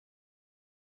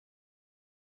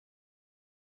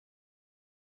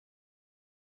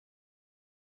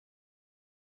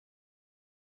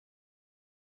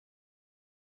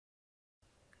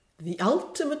the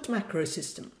ultimate macro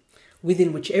system,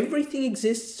 within which everything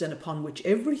exists and upon which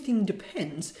everything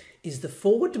depends, is the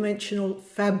four-dimensional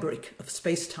fabric of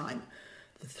space-time,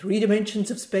 the three dimensions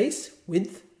of space,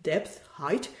 width, depth,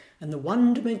 height, and the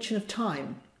one dimension of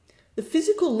time. The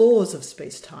physical laws of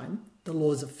space-time, the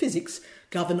laws of physics,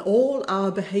 govern all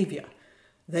our behaviour.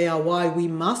 They are why we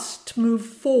must move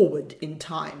forward in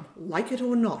time, like it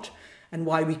or not, and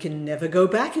why we can never go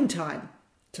back in time,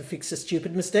 to fix a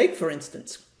stupid mistake, for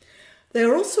instance. They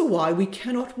are also why we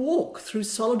cannot walk through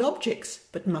solid objects,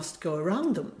 but must go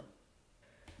around them.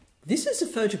 This is a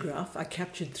photograph I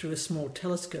captured through a small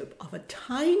telescope of a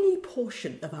tiny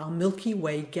portion of our Milky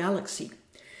Way galaxy.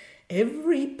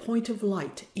 Every point of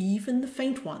light, even the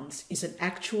faint ones, is an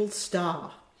actual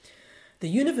star. The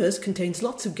universe contains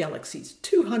lots of galaxies,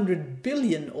 200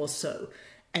 billion or so,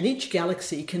 and each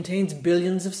galaxy contains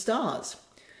billions of stars.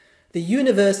 The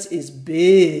universe is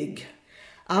big.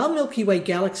 Our Milky Way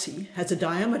galaxy has a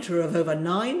diameter of over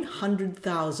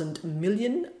 900,000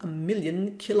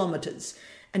 million kilometers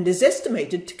and is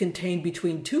estimated to contain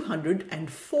between 200 and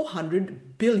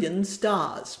 400 billion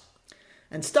stars.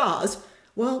 And stars,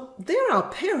 well, they're our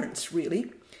parents,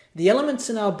 really. The elements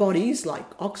in our bodies, like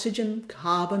oxygen,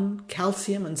 carbon,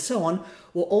 calcium, and so on,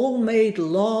 were all made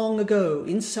long ago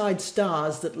inside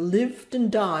stars that lived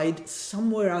and died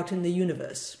somewhere out in the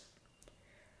universe.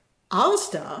 Our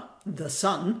star, the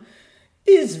Sun,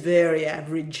 is very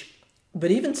average,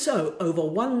 but even so, over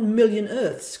 1 million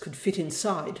Earths could fit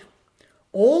inside.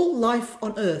 All life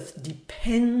on Earth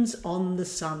depends on the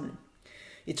Sun.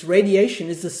 Its radiation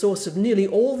is the source of nearly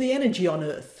all the energy on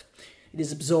Earth. It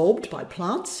is absorbed by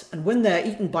plants, and when they are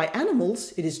eaten by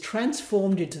animals, it is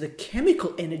transformed into the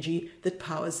chemical energy that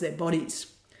powers their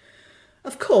bodies.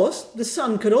 Of course, the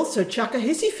Sun could also chuck a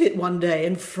hissy fit one day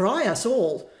and fry us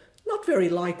all. Not very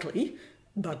likely,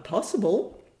 but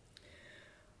possible.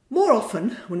 More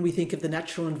often, when we think of the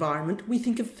natural environment, we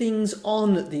think of things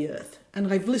on the Earth,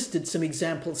 and I've listed some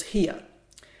examples here.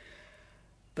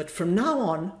 But from now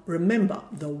on, remember,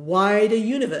 the wider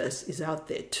universe is out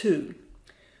there too.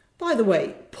 By the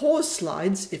way, pause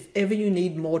slides if ever you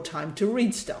need more time to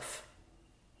read stuff.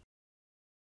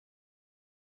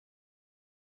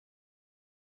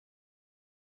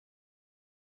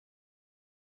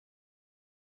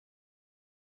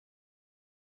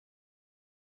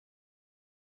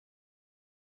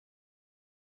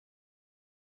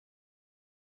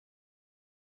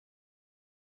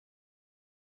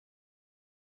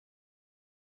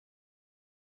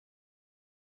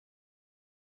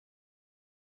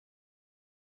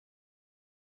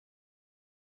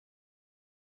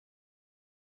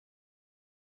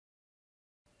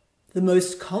 The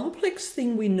most complex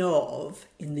thing we know of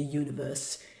in the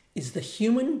universe is the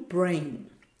human brain.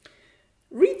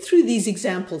 Read through these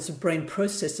examples of brain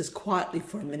processes quietly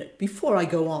for a minute before I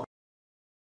go on.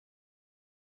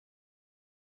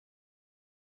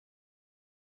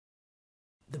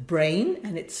 The brain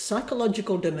and its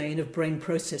psychological domain of brain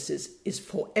processes is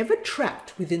forever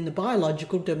trapped within the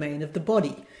biological domain of the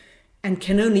body and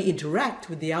can only interact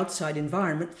with the outside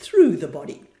environment through the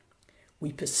body.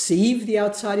 We perceive the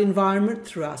outside environment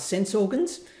through our sense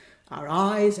organs, our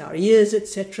eyes, our ears,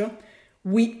 etc.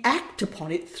 We act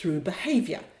upon it through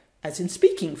behaviour, as in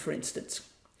speaking, for instance.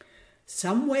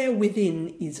 Somewhere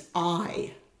within is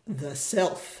I, the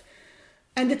self,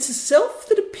 and it's a self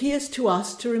that appears to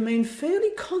us to remain fairly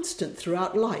constant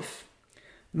throughout life.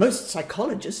 Most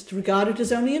psychologists regard it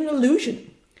as only an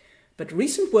illusion, but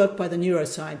recent work by the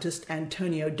neuroscientist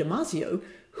Antonio Damasio,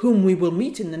 whom we will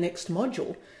meet in the next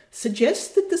module, suggests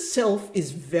that the self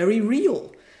is very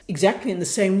real, exactly in the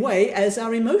same way as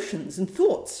our emotions and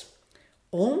thoughts.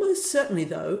 Almost certainly,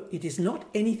 though, it is not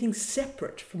anything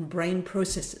separate from brain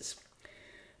processes.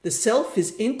 The self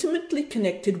is intimately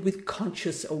connected with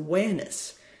conscious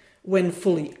awareness. When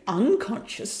fully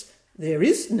unconscious, there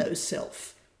is no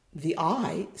self. The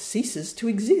I ceases to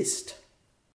exist.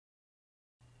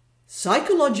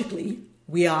 Psychologically,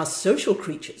 we are social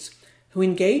creatures who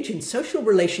engage in social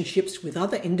relationships with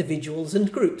other individuals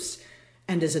and groups,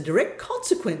 and as a direct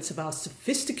consequence of our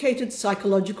sophisticated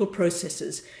psychological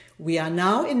processes, we are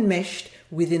now enmeshed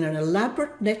within an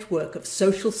elaborate network of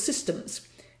social systems: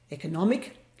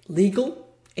 economic, legal,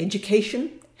 education,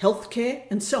 healthcare,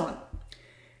 and so on.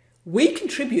 We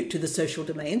contribute to the social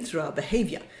domain through our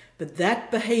behaviour, but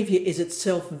that behaviour is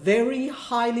itself very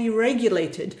highly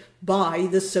regulated by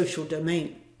the social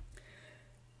domain.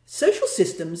 Social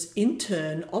systems, in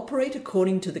turn, operate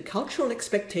according to the cultural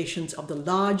expectations of the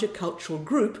larger cultural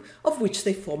group of which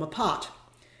they form a part.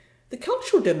 The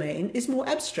cultural domain is more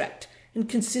abstract and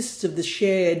consists of the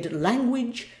shared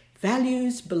language,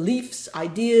 values, beliefs,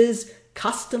 ideas,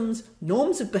 customs,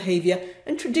 norms of behaviour,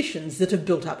 and traditions that have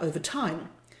built up over time.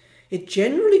 It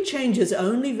generally changes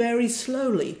only very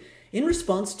slowly in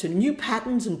response to new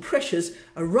patterns and pressures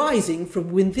arising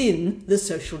from within the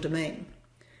social domain.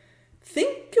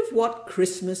 Think of what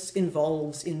Christmas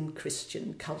involves in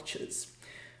Christian cultures.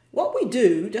 What we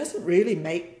do doesn't really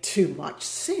make too much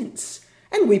sense,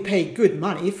 and we pay good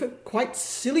money for quite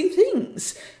silly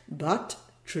things. But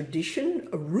tradition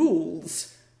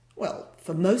rules, well,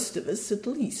 for most of us at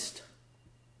least.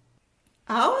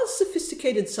 Our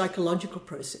sophisticated psychological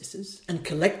processes and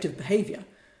collective behaviour,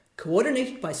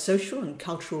 coordinated by social and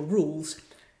cultural rules,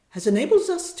 has enabled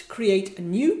us to create a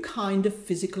new kind of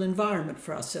physical environment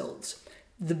for ourselves,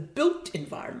 the built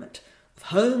environment of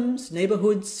homes,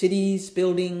 neighbourhoods, cities,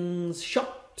 buildings,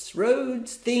 shops,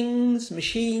 roads, things,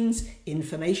 machines,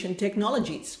 information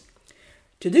technologies.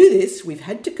 To do this, we've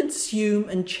had to consume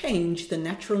and change the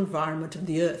natural environment of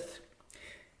the Earth.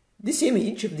 This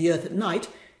image of the Earth at night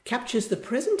captures the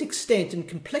present extent and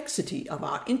complexity of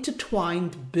our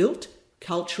intertwined built,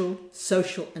 cultural,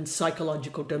 social, and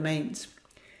psychological domains.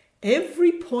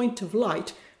 Every point of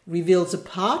light reveals a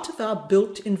part of our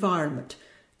built environment,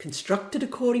 constructed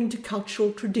according to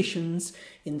cultural traditions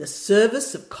in the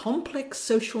service of complex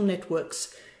social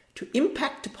networks to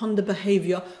impact upon the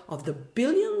behaviour of the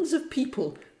billions of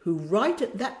people who right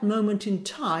at that moment in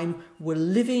time were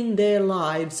living their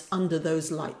lives under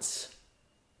those lights.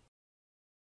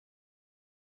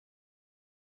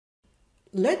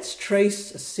 Let's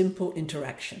trace a simple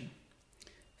interaction.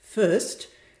 First,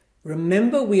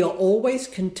 remember we are always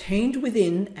contained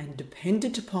within and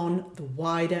dependent upon the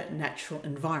wider natural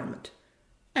environment.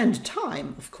 And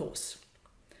time, of course.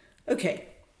 Okay,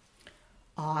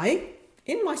 I,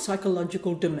 in my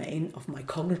psychological domain of my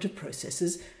cognitive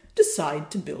processes,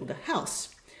 decide to build a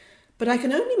house. But I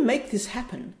can only make this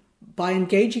happen by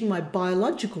engaging my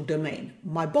biological domain,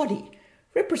 my body,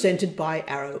 represented by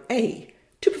arrow A,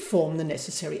 to perform the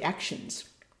necessary actions.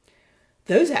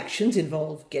 Those actions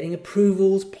involve getting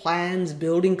approvals, plans,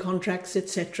 building contracts,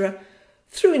 etc.,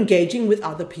 through engaging with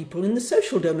other people in the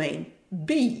social domain,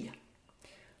 B.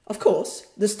 Of course,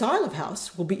 the style of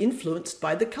house will be influenced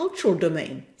by the cultural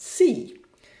domain, C.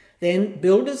 Then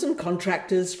builders and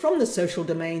contractors from the social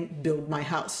domain build my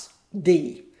house,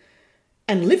 D.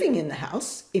 And living in the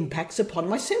house impacts upon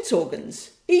my sense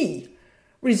organs, E,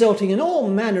 resulting in all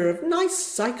manner of nice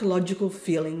psychological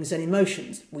feelings and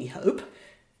emotions, we hope,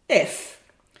 F.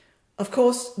 Of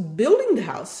course, building the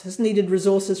house has needed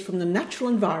resources from the natural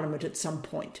environment at some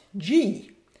point,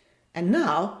 G. And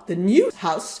now the new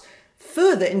house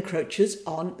further encroaches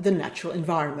on the natural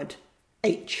environment,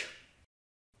 H.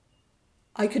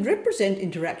 I could represent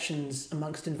interactions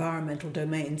amongst environmental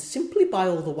domains simply by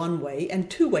all the one-way and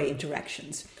two-way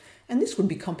interactions, and this would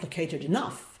be complicated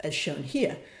enough, as shown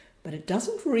here, but it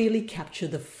doesn't really capture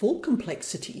the full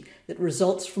complexity that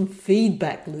results from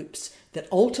feedback loops that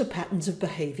alter patterns of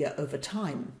behaviour over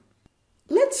time.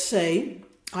 Let's say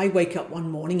I wake up one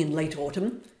morning in late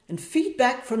autumn and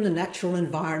feedback from the natural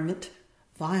environment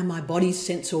via my body's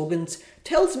sense organs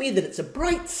tells me that it's a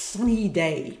bright sunny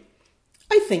day.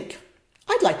 I think,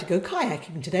 I'd like to go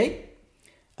kayaking today.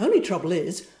 Only trouble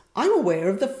is, I'm aware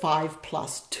of the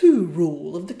 5+2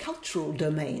 rule of the cultural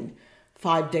domain.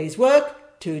 5 days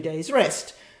work, 2 days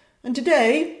rest. And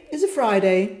today is a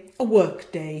Friday, a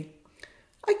work day.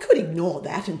 I could ignore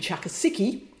that and chuck a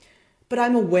sickie, but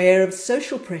I'm aware of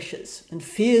social pressures and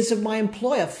fears of my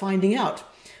employer finding out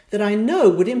that I know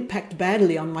would impact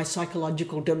badly on my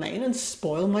psychological domain and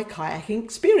spoil my kayaking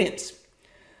experience.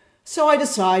 So I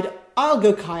decide I'll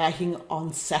go kayaking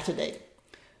on Saturday.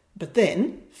 But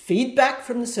then feedback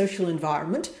from the social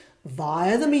environment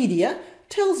via the media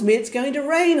tells me it's going to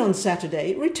rain on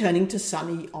Saturday, returning to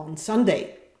sunny on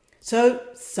Sunday. So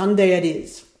Sunday it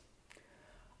is.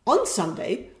 On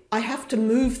Sunday, I have to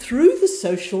move through the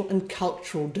social and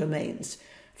cultural domains.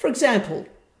 For example,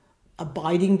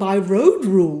 abiding by road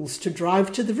rules to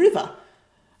drive to the river.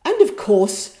 And of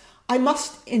course, I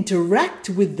must interact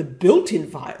with the built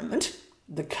environment,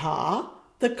 the car,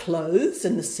 the clothes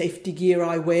and the safety gear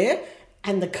I wear,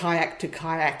 and the kayak to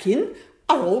kayak in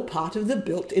are all part of the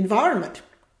built environment.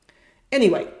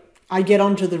 Anyway, I get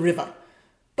onto the river,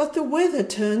 but the weather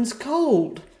turns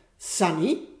cold,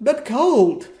 sunny but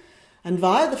cold, and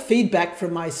via the feedback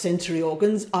from my sensory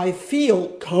organs, I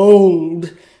feel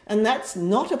cold, and that's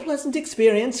not a pleasant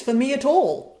experience for me at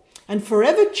all, and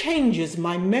forever changes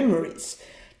my memories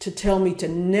to tell me to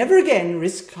never again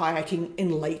risk kayaking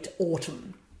in late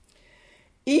autumn.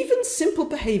 Even simple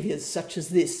behaviours such as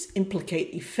this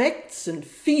implicate effects and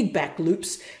feedback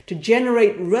loops to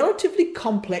generate relatively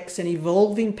complex and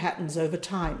evolving patterns over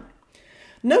time.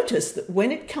 Notice that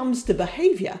when it comes to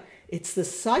behaviour, it's the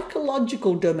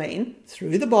psychological domain,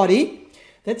 through the body,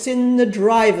 that's in the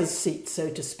driver's seat, so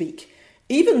to speak,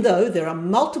 even though there are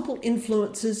multiple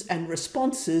influences and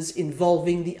responses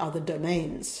involving the other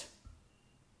domains.